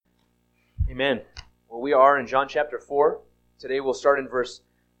Amen. Well, we are in John chapter 4. Today we'll start in verse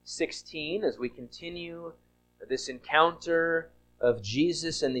 16 as we continue this encounter of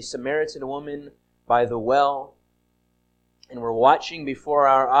Jesus and the Samaritan woman by the well. And we're watching before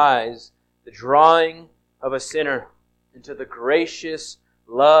our eyes the drawing of a sinner into the gracious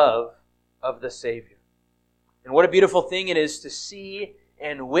love of the Savior. And what a beautiful thing it is to see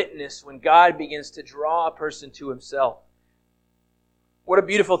and witness when God begins to draw a person to Himself. What a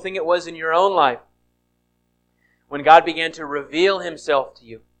beautiful thing it was in your own life when God began to reveal Himself to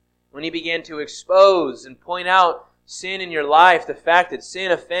you, when He began to expose and point out sin in your life, the fact that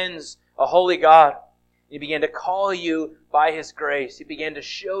sin offends a holy God. He began to call you by His grace. He began to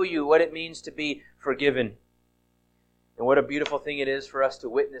show you what it means to be forgiven. And what a beautiful thing it is for us to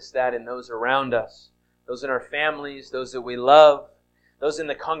witness that in those around us, those in our families, those that we love, those in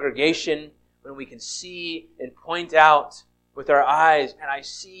the congregation, when we can see and point out with our eyes, and I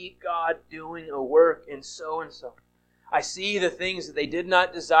see God doing a work in so-and-so. I see the things that they did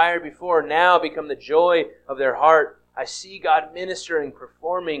not desire before now become the joy of their heart. I see God ministering,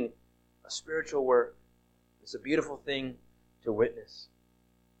 performing a spiritual work. It's a beautiful thing to witness.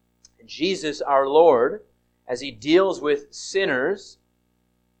 And Jesus, our Lord, as He deals with sinners,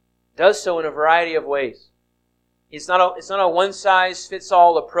 does so in a variety of ways. It's not a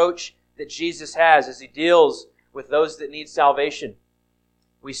one-size-fits-all approach that Jesus has as He deals with those that need salvation.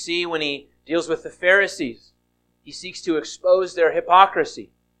 We see when He deals with the Pharisees, He seeks to expose their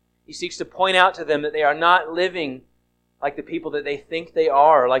hypocrisy. He seeks to point out to them that they are not living like the people that they think they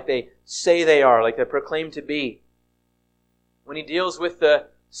are, like they say they are, like they proclaim to be. When He deals with the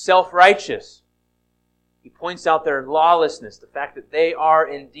self-righteous, He points out their lawlessness, the fact that they are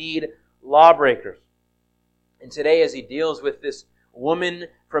indeed lawbreakers. And today, as He deals with this woman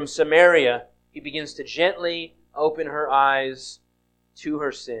from Samaria, He begins to gently open her eyes to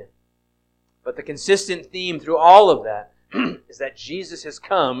her sin. But the consistent theme through all of that is that Jesus has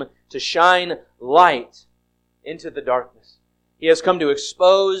come to shine light into the darkness. He has come to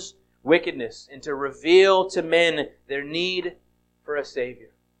expose wickedness and to reveal to men their need for a Savior.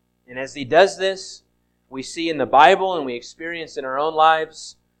 And as He does this, we see in the Bible and we experience in our own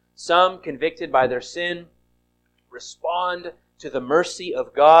lives, some convicted by their sin respond to the mercy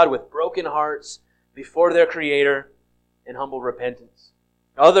of God with broken hearts before their Creator in humble repentance.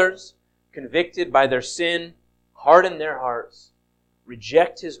 Others, convicted by their sin, harden their hearts,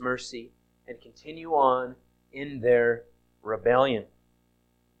 reject His mercy, and continue on in their rebellion.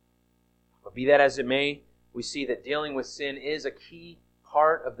 But be that as it may, we see that dealing with sin is a key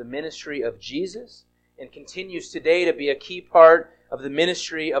part of the ministry of Jesus and continues today to be a key part of the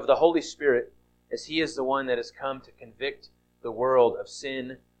ministry of the Holy Spirit, as He is the one that has come to convict the world of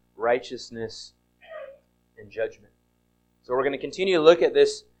sin, righteousness, and judgment. So we're going to continue to look at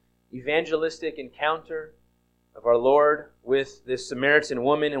this evangelistic encounter of our Lord with this Samaritan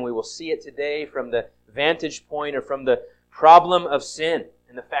woman, and we will see it today from the vantage point or from the problem of sin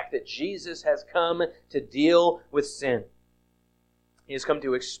and the fact that Jesus has come to deal with sin. He has come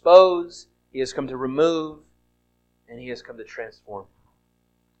to expose, He has come to remove, and He has come to transform.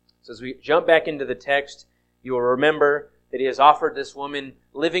 So as we jump back into the text, you will remember that He has offered this woman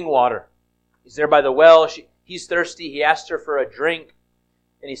living water. He's there by the well. He's thirsty. He asked her for a drink.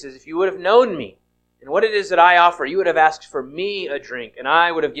 And He says, if you would have known me and what it is that I offer, you would have asked for me a drink, and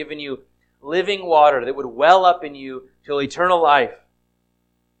I would have given you living water that would well up in you till eternal life.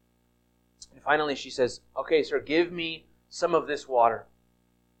 And finally she says, okay, sir, give me some of this water.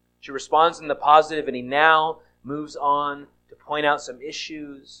 She responds in the positive, and He now moves on to point out some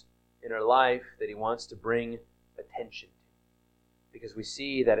issues in her life that He wants to bring attention to. Because we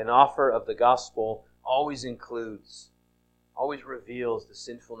see that an offer of the gospel always reveals the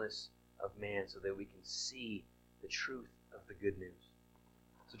sinfulness of man so that we can see the truth of the good news.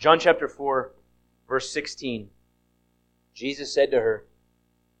 So John chapter 4, verse 16, Jesus said to her,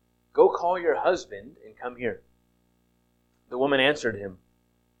 go call your husband and come here. The woman answered Him,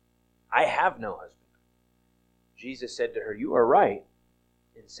 I have no husband. Jesus said to her, you are right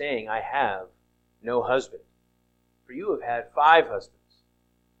in saying, I have no husband. For you have had 5 husbands,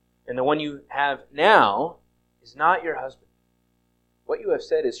 and the one you have now is not your husband. What you have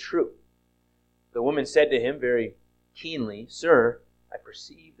said is true. The woman said to Him very keenly, Sir, I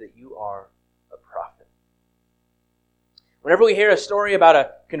perceive that you are a prophet. Whenever we hear a story about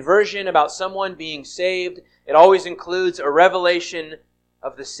a conversion, about someone being saved, it always includes a revelation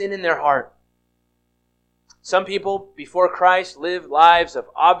of the sin in their heart. Some people before Christ lived lives of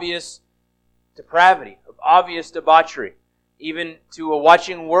obvious depravity, of obvious debauchery, even to a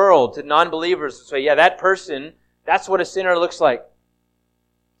watching world, to non-believers, to say, yeah, that person, that's what a sinner looks like.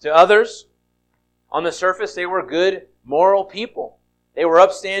 To others, On the surface, they were good, moral people. They were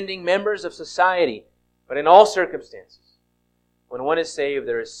upstanding members of society. But in all circumstances, when one is saved,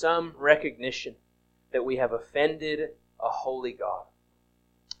 there is some recognition that we have offended a holy God.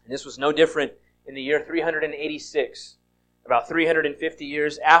 And this was no different in the year 386. About 350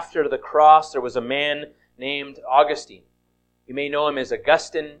 years after the cross, there was a man named Augustine. You may know him as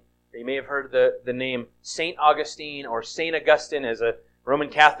Augustine, or you may have heard the name Saint Augustine or Saint Augustine, as a Roman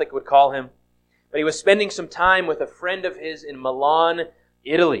Catholic would call him. But he was spending some time with a friend of his in Milan,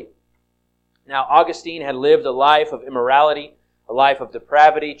 Italy. Now, Augustine had lived a life of immorality, a life of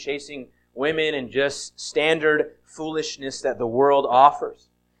depravity, chasing women and just standard foolishness that the world offers.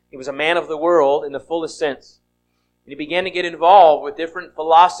 He was a man of the world in the fullest sense. And he began to get involved with different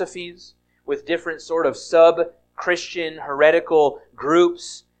philosophies, with different sort of sub-Christian heretical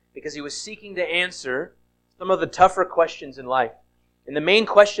groups, because he was seeking to answer some of the tougher questions in life. And the main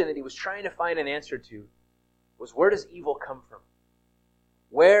question that he was trying to find an answer to was, where does evil come from?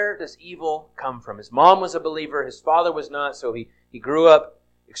 Where does evil come from? His mom was a believer, his father was not, so he grew up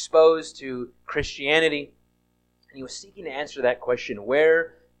exposed to Christianity. And he was seeking to answer that question,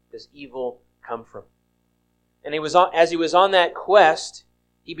 where does evil come from? And as he was on that quest,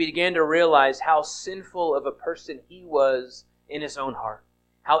 he began to realize how sinful of a person he was in his own heart.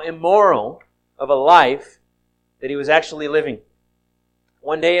 How immoral of a life that he was actually living.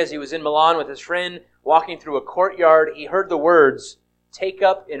 One day as he was in Milan with his friend, walking through a courtyard, he heard the words, "Take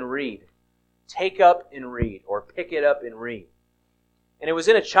up and read." Take up and read, or pick it up and read. And it was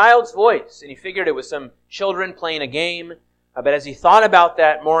in a child's voice, and he figured it was some children playing a game. But as he thought about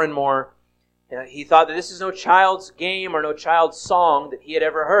that more and more, he thought that this is no child's game or no child's song that he had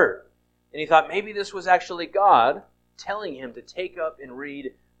ever heard. And he thought maybe this was actually God telling him to take up and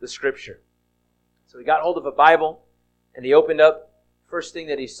read the Scripture. So he got hold of a Bible, and he opened up first thing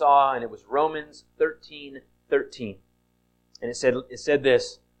that he saw, and it was Romans 13:13. And it said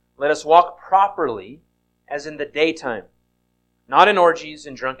this, "Let us walk properly as in the daytime, not in orgies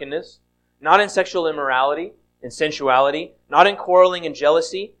and drunkenness, not in sexual immorality and sensuality, not in quarreling and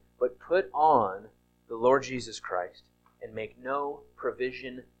jealousy, but put on the Lord Jesus Christ and make no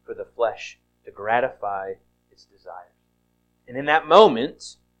provision for the flesh to gratify its desires." And in that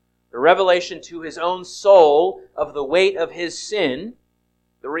moment, the revelation to his own soul of the weight of his sin,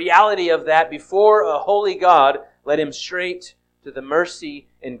 the reality of that before a holy God, led him straight to the mercy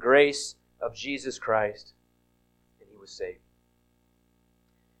and grace of Jesus Christ. And he was saved.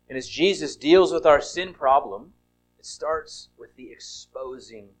 And as Jesus deals with our sin problem, it starts with the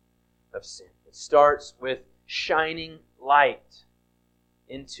exposing of sin. It starts with shining light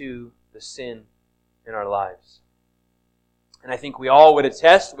into the sin in our lives. And I think we all would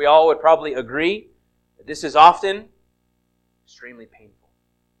attest, we all would probably agree, that this is often extremely painful.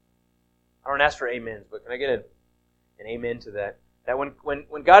 I don't ask for amens, but can I get an amen to that? That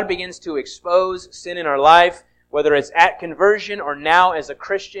when God begins to expose sin in our life, whether it's at conversion or now as a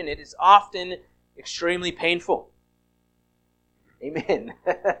Christian, it is often extremely painful. Amen.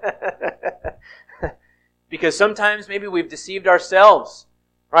 Because sometimes maybe we've deceived ourselves,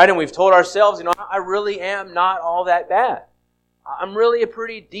 right? And we've told ourselves, I really am not all that bad. I'm really a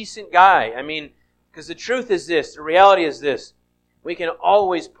pretty decent guy. I mean, because the truth is this, the reality is this. We can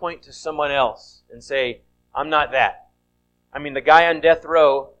always point to someone else and say, I'm not that. I mean, the guy on death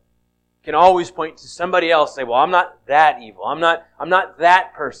row can always point to somebody else and say, well, I'm not that evil. I'm not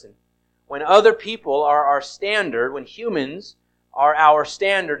that person. When other people are our standard, when humans are our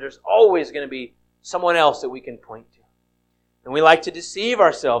standard, there's always going to be someone else that we can point to. And we like to deceive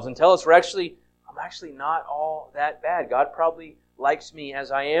ourselves and tell us I'm actually not all that bad. God probably likes me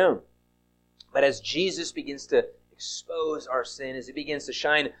as I am. But as Jesus begins to expose our sin, as He begins to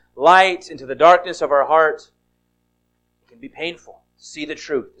shine light into the darkness of our heart, it can be painful to see the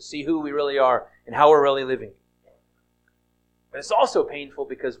truth, to see who we really are and how we're really living. But it's also painful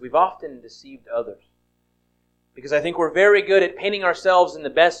because we've often deceived others. Because I think we're very good at painting ourselves in the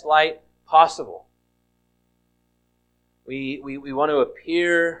best light possible. We want to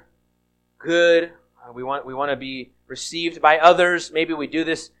appear good. We want to be received by others. Maybe we do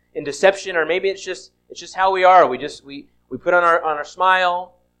this in deception, or maybe it's just how we are. We put on our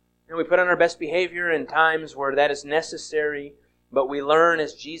smile, and we put on our best behavior in times where that is necessary. But we learn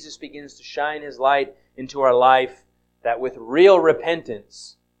as Jesus begins to shine His light into our life that with real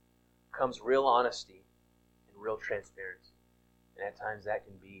repentance comes real honesty and real transparency. And at times that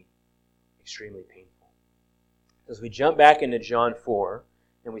can be extremely painful. As we jump back into John 4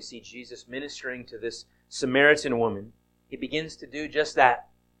 and we see Jesus ministering to this Samaritan woman, He begins to do just that.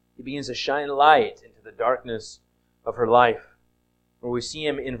 He begins to shine light into the darkness of her life. where we see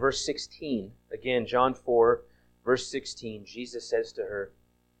him in verse 16. Again, John 4, verse 16, Jesus says to her,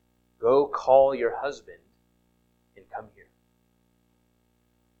 "Go call your husband and come here."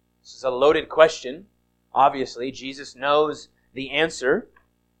 This is a loaded question. Obviously, Jesus knows the answer.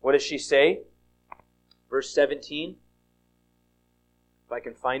 What does she say? Verse 17. If I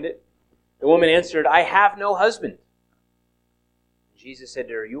can find it. The woman answered, "I have no husband." Jesus said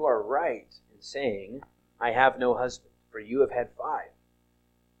to her, "You are right in saying, 'I have no husband,' for you have had 5.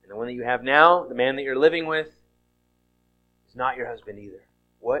 And the one that you have now, the man that you're living with, is not your husband either.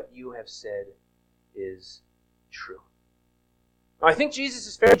 What you have said is true." Now, I think Jesus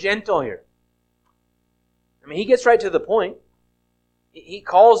is very gentle here. I mean, he gets right to the point. He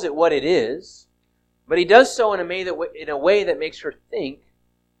calls it what it is, but he does so in a way that makes her think,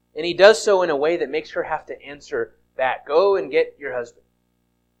 and he does so in a way that makes her have to answer back. Go and get your husband.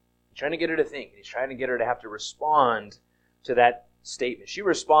 He's trying to get her to think. He's trying to get her to have to respond to that statement. She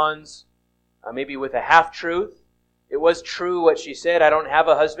responds maybe with a half-truth. It was true what she said, "I don't have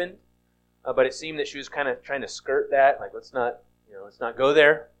a husband," but it seemed that she was kind of trying to skirt that, like let's not go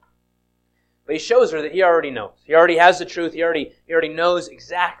there. But he shows her that he already knows. He already has the truth. He already knows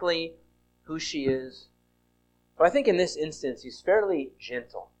exactly who she is. So I think in this instance, he's fairly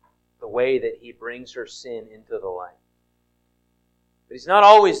gentle, the way that he brings her sin into the light. But he's not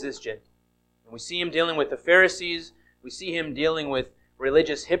always this gentle. And we see him dealing with the Pharisees. We see him dealing with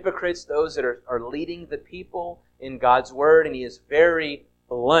religious hypocrites, those that are leading the people in God's Word. And he is very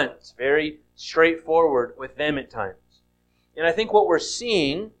blunt, very straightforward with them at times. And I think what we're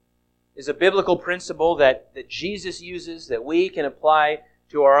seeing is a biblical principle that Jesus uses, that we can apply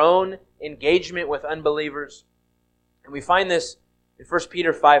to our own engagement with unbelievers. And we find this in 1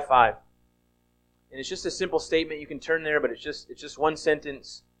 Peter 5:5. And it's just a simple statement. You can turn there, but it's just one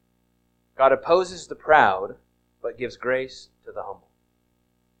sentence. God opposes the proud, but gives grace to the humble.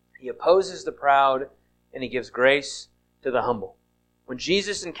 He opposes the proud, and he gives grace to the humble. When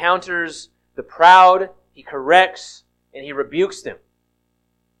Jesus encounters the proud, he corrects and he rebukes them.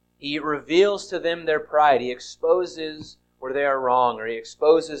 He reveals to them their pride. He exposes where they are wrong, or he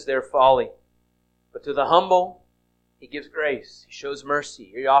exposes their folly. But to the humble, he gives grace. He shows mercy.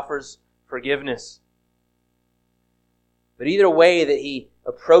 He offers forgiveness. But either way that he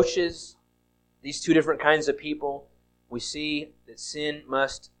approaches these two different kinds of people, we see that sin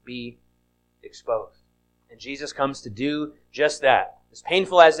must be exposed. And Jesus comes to do just that. As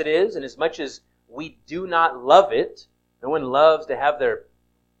painful as it is, and as much as we do not love it, no one loves to have their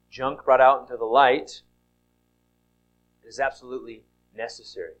junk brought out into the light, it is absolutely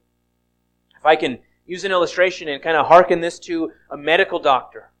necessary. If I can use an illustration and kind of hearken this to a medical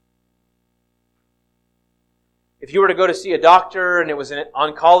doctor. If you were to go to see a doctor and it was an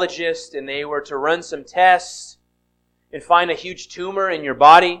oncologist and they were to run some tests and find a huge tumor in your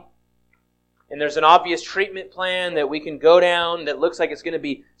body, and there's an obvious treatment plan that we can go down that looks like it's going to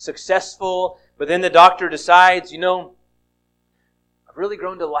be successful, but then the doctor decides, I've really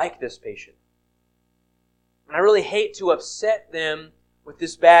grown to like this patient. And I really hate to upset them with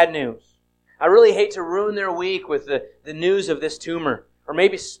this bad news. I really hate to ruin their week with the news of this tumor, or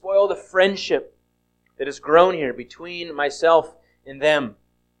maybe spoil the friendship that has grown here between myself and them.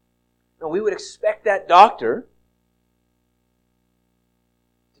 No, we would expect that doctor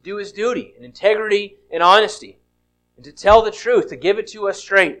to do his duty in integrity and honesty, and to tell the truth, to give it to us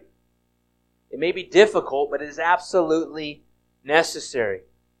straight. It may be difficult, but it is absolutely necessary.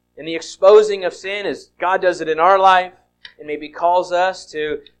 And the exposing of sin, as God does it in our life, and maybe calls us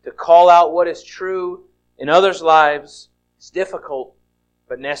to call out what is true in others' lives, is difficult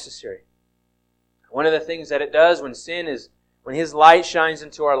but necessary. One of the things that it does when His light shines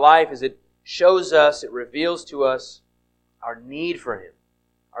into our life, is it shows us, it reveals to us our need for Him,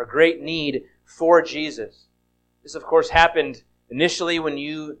 our great need for Jesus. This, of course, happened initially when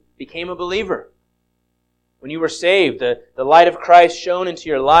you became a believer. When you were saved, the light of Christ shone into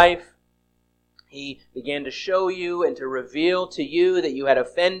your life. He began to show you and to reveal to you that you had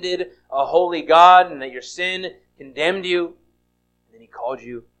offended a holy God and that your sin condemned you. And then He called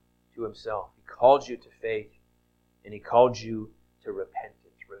you to Himself. He called you to faith, and He called you to repentance,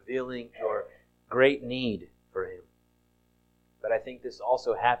 revealing your great need for Him. But I think this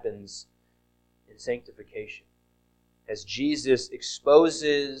also happens in sanctification. As Jesus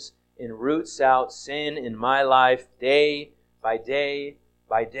exposes and roots out sin in my life day by day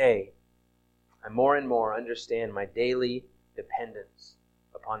by day, I more and more understand my daily dependence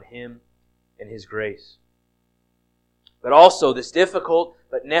upon Him and His grace. But also this difficult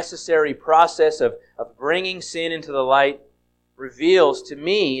but necessary process of bringing sin into the light reveals to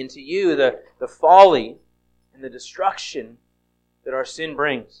me and to you the folly and the destruction that our sin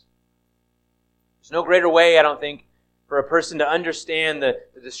brings. There's no greater way, I don't think, for a person to understand the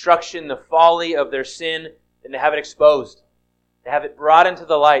destruction, the folly of their sin than to have it exposed, to have it brought into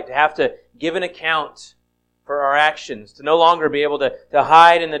the light, to have to give an account for our actions, to no longer be able to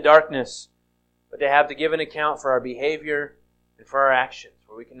hide in the darkness, but to have to give an account for our behavior and for our actions,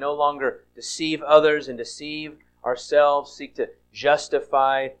 where we can no longer deceive others and deceive ourselves, seek to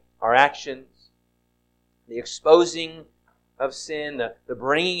justify our actions. The exposing of sin, the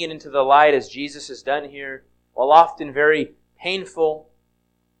bringing it into the light as Jesus has done here, while often very painful,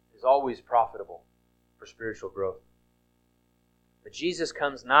 is always profitable for spiritual growth. But Jesus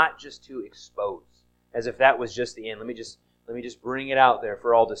comes not just to expose, as if that was just the end. Let me just bring it out there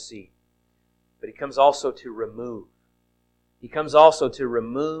for all to see. But He comes also to remove. He comes also to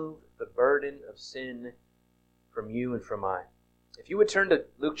remove the burden of sin from you and from I. If you would turn to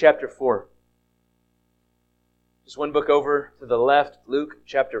Luke chapter 4. Just one book over to the left, Luke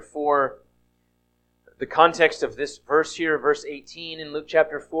chapter 4. The context of this verse here, verse 18 in Luke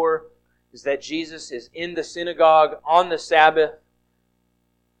chapter 4, is that Jesus is in the synagogue on the Sabbath.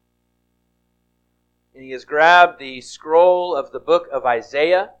 And He has grabbed the scroll of the book of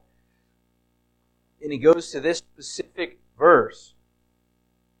Isaiah. And He goes to this specific verse.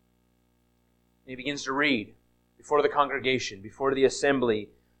 And He begins to read before the congregation, before the assembly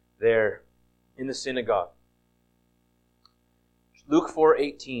there in the synagogue. Luke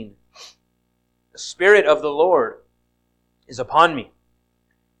 4:18. The Spirit of the Lord is upon me,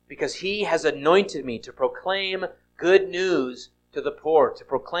 because He has anointed me to proclaim good news to the poor, to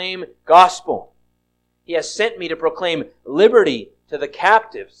proclaim gospel. He has sent me to proclaim liberty to the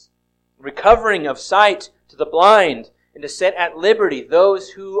captives, recovering of sight to the blind, and to set at liberty those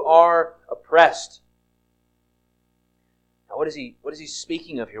who are oppressed. Now, what is he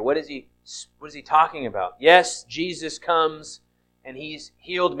speaking of here? What is he talking about? Yes, Jesus comes and He's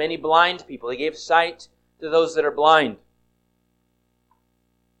healed many blind people. He gave sight to those that are blind.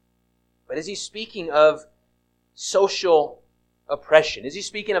 But is He speaking of social oppression? Is He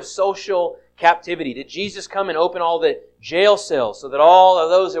speaking of social captivity? Did Jesus come and open all the jail cells so that all of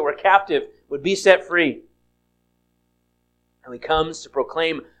those that were captive would be set free? And He comes to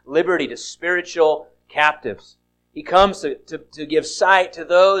proclaim liberty to spiritual captives. He comes to give sight to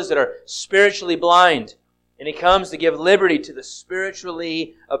those that are spiritually blind. And He comes to give liberty to the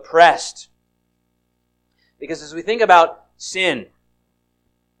spiritually oppressed. Because as we think about sin,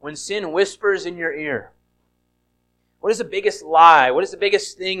 when sin whispers in your ear, what is the biggest lie? What is the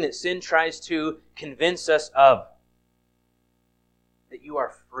biggest thing that sin tries to convince us of? That you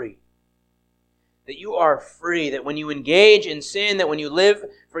are free. That you are free. That when you engage in sin, that when you live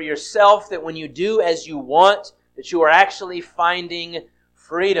for yourself, that when you do as you want, that you are actually finding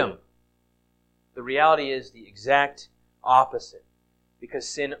freedom. The reality is the exact opposite. Because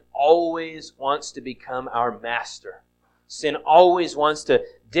sin always wants to become our master. Sin always wants to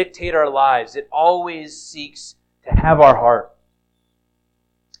dictate our lives. It always seeks to have our heart.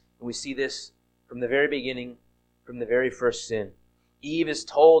 And we see this from the very beginning, from the very first sin. Eve is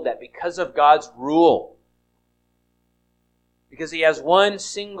told that because of God's rule, because He has one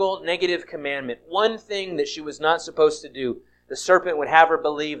single negative commandment, one thing that she was not supposed to do, the serpent would have her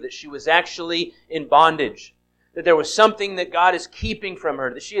believe that she was actually in bondage, that there was something that God is keeping from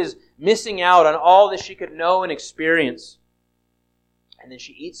her, that she is missing out on all that she could know and experience. And then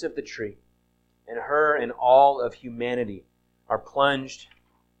she eats of the tree, and her and all of humanity are plunged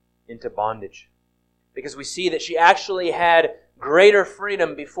into bondage. Because we see that she actually had greater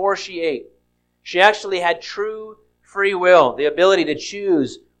freedom before she ate. She actually had true free will, the ability to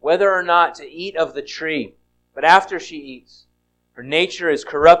choose whether or not to eat of the tree. But after she eats, her nature is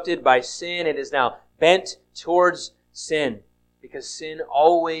corrupted by sin. It is now bent towards sin, because sin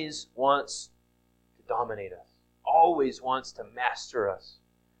always wants to dominate us, always wants to master us.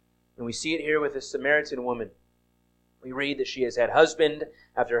 And we see it here with the Samaritan woman. We read that she has had husband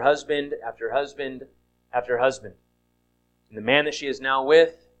after husband after husband after husband. And the man that she is now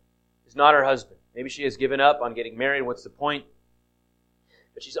with is not her husband. Maybe she has given up on getting married. What's the point?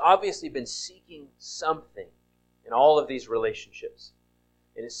 But she's obviously been seeking something in all of these relationships.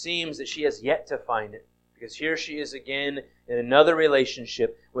 And it seems that she has yet to find it. Because here she is again in another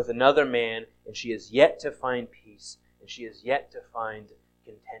relationship with another man, and she has yet to find peace, and she has yet to find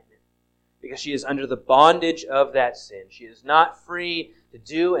contentment. Because she is under the bondage of that sin. She is not free to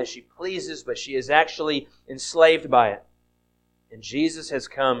do as she pleases, but she is actually enslaved by it. And Jesus has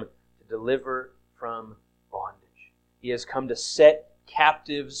come to deliver from bondage. He has come to set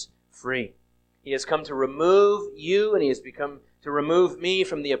captives free. He has come to remove you, and He has come to remove me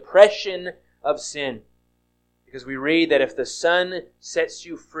from the oppression of sin. Because we read that if the Son sets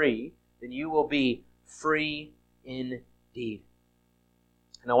you free, then you will be free indeed.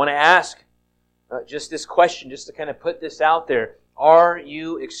 And I want to ask just this question, just to kind of put this out there. Are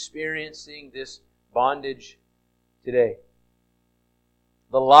you experiencing this bondage today?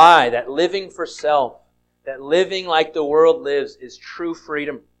 The lie that living for self, that living like the world lives, is true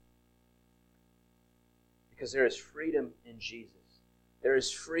freedom. Because there is freedom in Jesus. There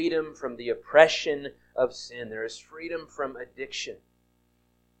is freedom from the oppression of sin. There is freedom from addiction.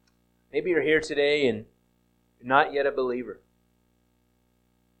 Maybe you're here today and you're not yet a believer.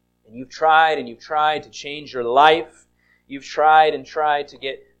 And you've tried to change your life. You've tried to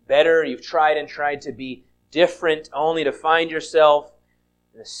get better. You've tried to be different, only to find yourself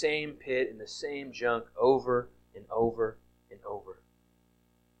in the same pit, in the same junk, over and over and over.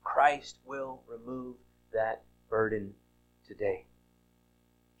 Christ will remove that burden today.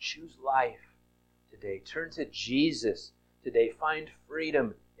 Choose life today. Turn to Jesus today. Find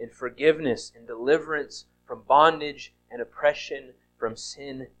freedom and forgiveness and deliverance from bondage and oppression from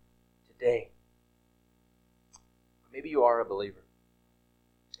sin today. Maybe you are a believer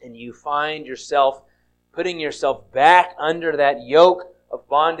and you find yourself putting yourself back under that yoke of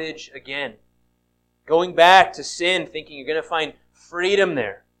bondage again. Going back to sin, thinking you're going to find freedom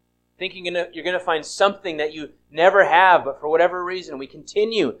there. Thinking you're going to find something that you never have, but for whatever reason, we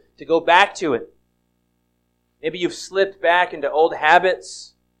continue to go back to it. Maybe you've slipped back into old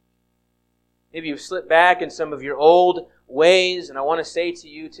habits. Maybe you've slipped back in some of your old ways. And I want to say to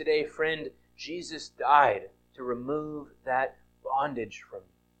you today, friend, Jesus died to remove that bondage from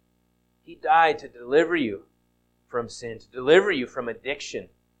you. He died to deliver you from sin, to deliver you from addiction,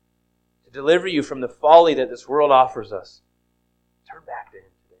 to deliver you from the folly that this world offers us. Turn back to Him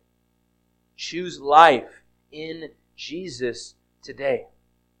today. Choose life in Jesus today.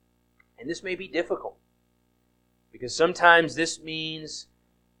 And this may be difficult, because sometimes this means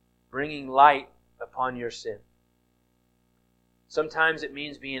bringing light upon your sin. Sometimes it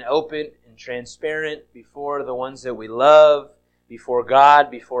means being open and transparent before the ones that we love, before God,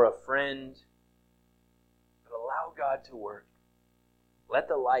 before a friend. But allow God to work. Let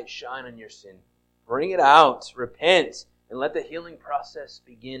the light shine on your sin. Bring it out. Repent. And let the healing process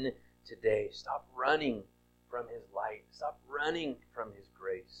begin today. Stop running from His light. Stop running from His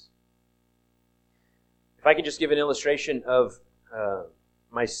grace. If I could just give an illustration of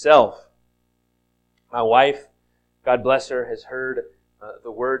myself. My wife, God bless her, has heard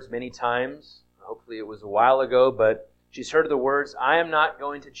the words many times. Hopefully it was a while ago, but she's heard the words, "I am not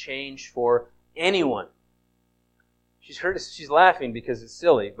going to change for anyone." She's laughing because it's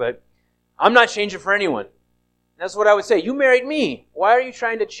silly, but I'm not changing for anyone. That's what I would say. You married me. Why are you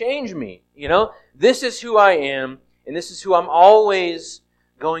trying to change me? You know, this is who I am, and this is who I'm always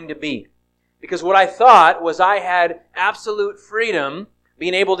going to be. Because what I thought was I had absolute freedom,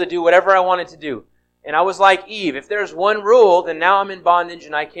 being able to do whatever I wanted to do. And I was like Eve. If there's one rule, then now I'm in bondage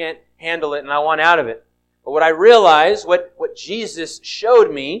and I can't handle it and I want out of it. But what I realized, what Jesus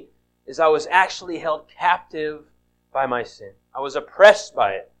showed me, is I was actually held captive by my sin. I was oppressed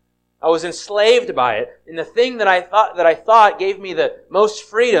by it. I was enslaved by it. And the thing that I thought gave me the most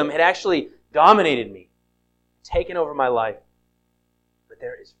freedom had actually dominated me, taken over my life. But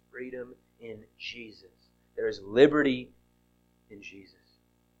there is freedom in Jesus. There is liberty in Jesus.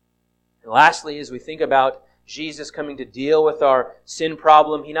 And lastly, as we think about Jesus coming to deal with our sin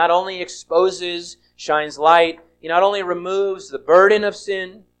problem, He not only exposes, shines light, He not only removes the burden of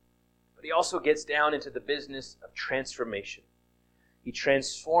sin, but He also gets down into the business of transformation. He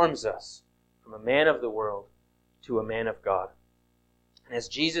transforms us from a man of the world to a man of God. And as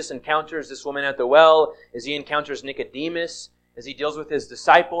Jesus encounters this woman at the well, as He encounters Nicodemus, as He deals with His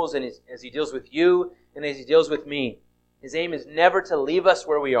disciples, and as He deals with you, and as He deals with me, His aim is never to leave us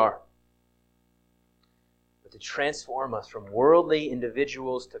where we are, but to transform us from worldly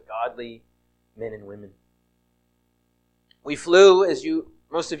individuals to godly men and women. We flew, as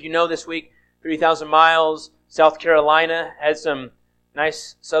most of you know this week, 3,000 miles, South Carolina, had some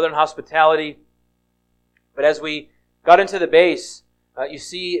nice southern hospitality. But as we got into the base, you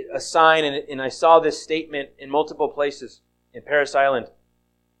see a sign, and I saw this statement in multiple places in Parris Island.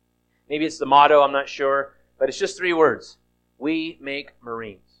 Maybe it's the motto, I'm not sure, but it's just 3 words. We make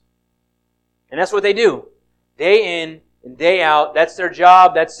Marines. And that's what they do. Day in and day out. That's their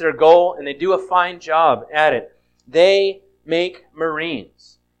job, that's their goal, and they do a fine job at it. They make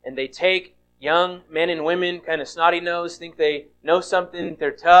Marines. And they take young men and women, kind of snotty-nosed, think they know something, think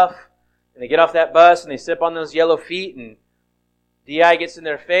they're tough, and they get off that bus and they step on those yellow feet, and DI gets in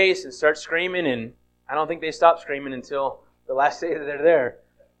their face and starts screaming, and I don't think they stop screaming until the last day that they're there.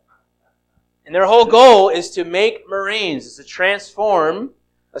 And their whole goal is to make Marines, is to transform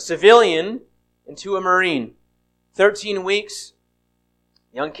a civilian into a Marine. 13 weeks,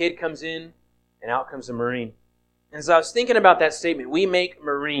 young kid comes in, and out comes a Marine. And so I was thinking about that statement, we make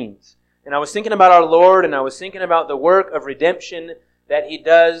Marines. And I was thinking about our Lord, and I was thinking about the work of redemption that He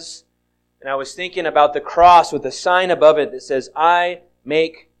does. And I was thinking about the cross with a sign above it that says, I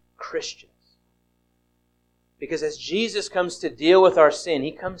make Christians. Because as Jesus comes to deal with our sin,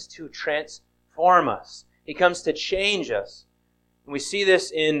 He comes to transform us. He comes to change us. And we see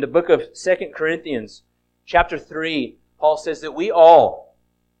this in the book of 2 Corinthians, chapter 3. Paul says that we all,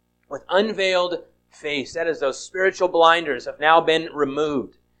 with unveiled face, that is, those spiritual blinders have now been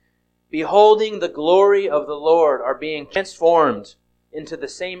removed, beholding the glory of the Lord, are being transformed into the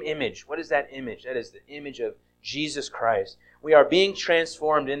same image. What is that image? That is the image of Jesus Christ. We are being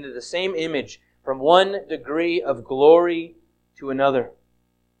transformed into the same image from one degree of glory to another.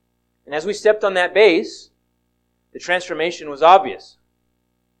 And as we stepped on that base, the transformation was obvious.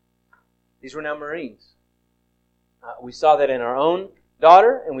 These were now Marines. We saw that in our own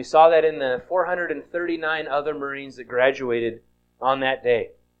daughter, and we saw that in the 439 other Marines that graduated on that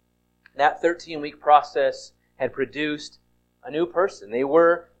day. That 13-week process had produced a new person. They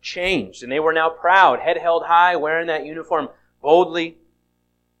were changed, and they were now proud, head held high, wearing that uniform boldly.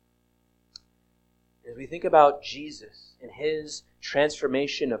 As we think about Jesus and His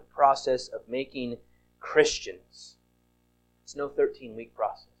transformation of process of making Christians, it's no 13-week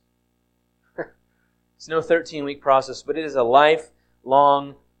process. It's no 13-week process, but it is a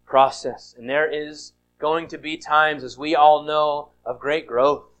lifelong process. And there is going to be times, as we all know, of great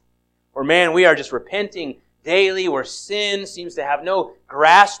growth. Where, man, we are just repenting daily, where sin seems to have no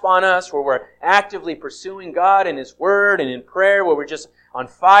grasp on us, where we're actively pursuing God and His Word and in prayer, where we're just on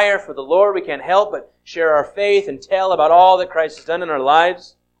fire for the Lord. We can't help but share our faith and tell about all that Christ has done in our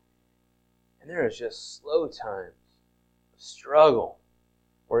lives. And there is just slow times of struggle,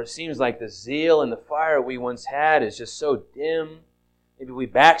 where it seems like the zeal and the fire we once had is just so dim. Maybe we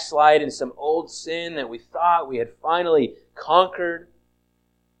backslide in some old sin that we thought we had finally conquered.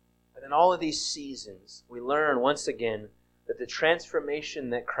 But in all of these seasons, we learn once again that the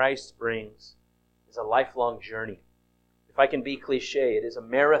transformation that Christ brings is a lifelong journey. If I can be cliche, it is a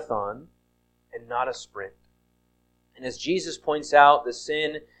marathon and not a sprint. And as Jesus points out the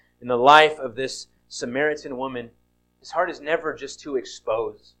sin in the life of this Samaritan woman, His heart is never just to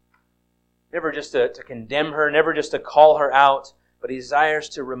expose, never just to condemn her, never just to call her out, but He desires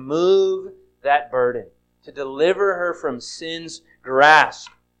to remove that burden, to deliver her from sin's grasp,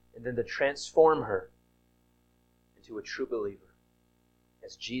 and then to transform her into a true believer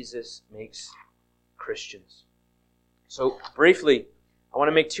as Jesus makes Christians. So briefly, I want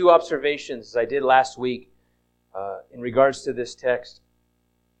to make two observations, as I did last week, in regards to this text.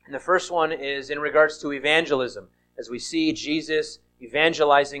 And the first one is in regards to evangelism. As we see Jesus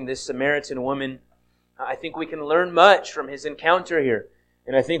evangelizing this Samaritan woman, I think we can learn much from His encounter here.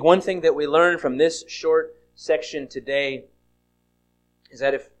 And I think one thing that we learn from this short section today is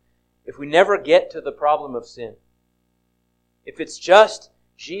that if we never get to the problem of sin, if it's just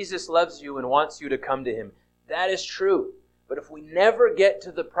Jesus loves you and wants you to come to Him, that is true. But if we never get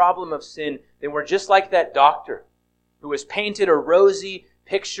to the problem of sin, then we're just like that doctor who has painted a rosy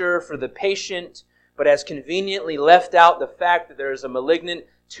picture for the patient, but has conveniently left out the fact that there is a malignant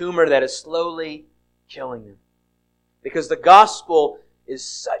tumor that is slowly killing them. Because the gospel is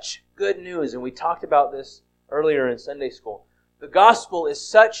such good news, and we talked about this earlier in Sunday school. The gospel is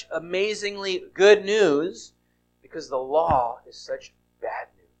such amazingly good news because the law is such bad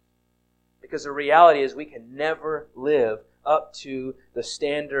news. Because the reality is we can never live up to the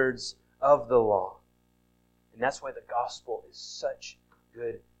standards of the law. And that's why the gospel is such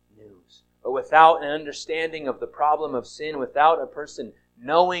good news. But without an understanding of the problem of sin, without a person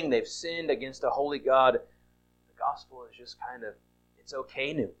knowing they've sinned against a holy God, the gospel is just it's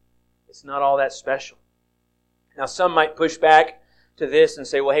okay news. It's not all that special. Now, some might push back to this and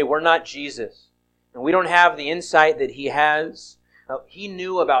say, well, hey, we're not Jesus. And we don't have the insight that He has. He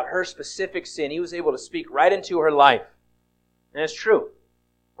knew about her specific sin. He was able to speak right into her life. And it's true.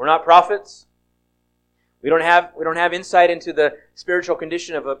 We're not prophets. We don't have insight into the spiritual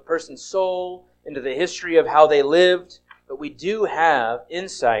condition of a person's soul, into the history of how they lived, but we do have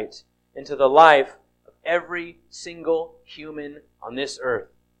insight into the life of every single human on this earth.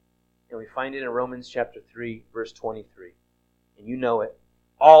 And we find it in Romans chapter 3, verse 23. And you know it.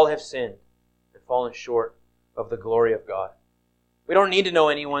 All have sinned and fallen short of the glory of God. We don't need to know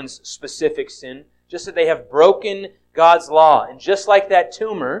anyone's specific sin, just that they have broken God's law. And just like that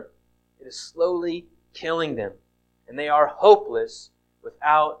tumor, it is slowly killing them. And they are hopeless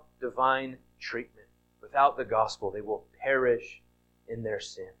without divine treatment. Without the gospel, they will perish in their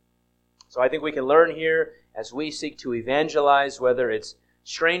sin. So I think we can learn here as we seek to evangelize, whether it's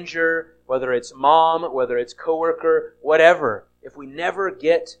stranger, whether it's mom, whether it's coworker, whatever. If we never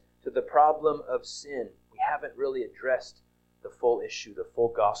get to the problem of sin, we haven't really addressed the full issue, the full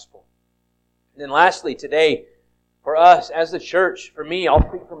gospel. And then lastly, today, for us as the church, for me, I'll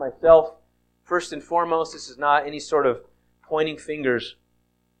speak for myself. First and foremost, this is not any sort of pointing fingers.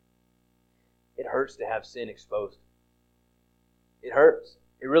 It hurts to have sin exposed. It hurts.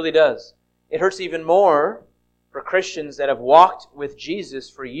 It really does. It hurts even more for Christians that have walked with Jesus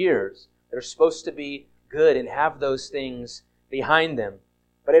for years. They're supposed to be good and have those things behind them.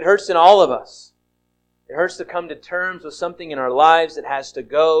 But it hurts in all of us. It hurts to come to terms with something in our lives that has to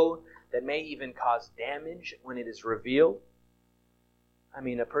go, that may even cause damage when it is revealed. I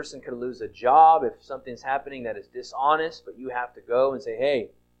mean, a person could lose a job if something's happening that is dishonest, but you have to go and say, hey,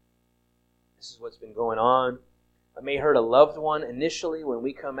 this is what's been going on. It may hurt a loved one initially when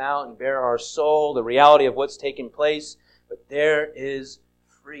we come out and bare our soul, the reality of what's taken place, but there is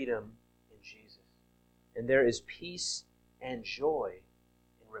freedom in Jesus. And there is peace and joy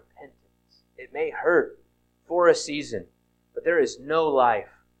in repentance. It may hurt for a season, but there is no life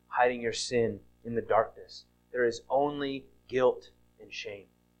hiding your sin in the darkness. There is only guilt and shame.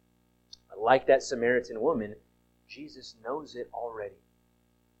 But like that Samaritan woman, Jesus knows it already.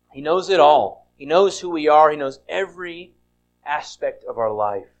 He knows it all. He knows who we are. He knows every aspect of our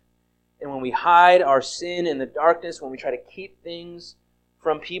life. And when we hide our sin in the darkness, when we try to keep things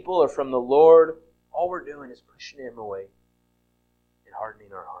from people or from the Lord, all we're doing is pushing Him away and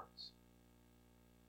hardening our hearts.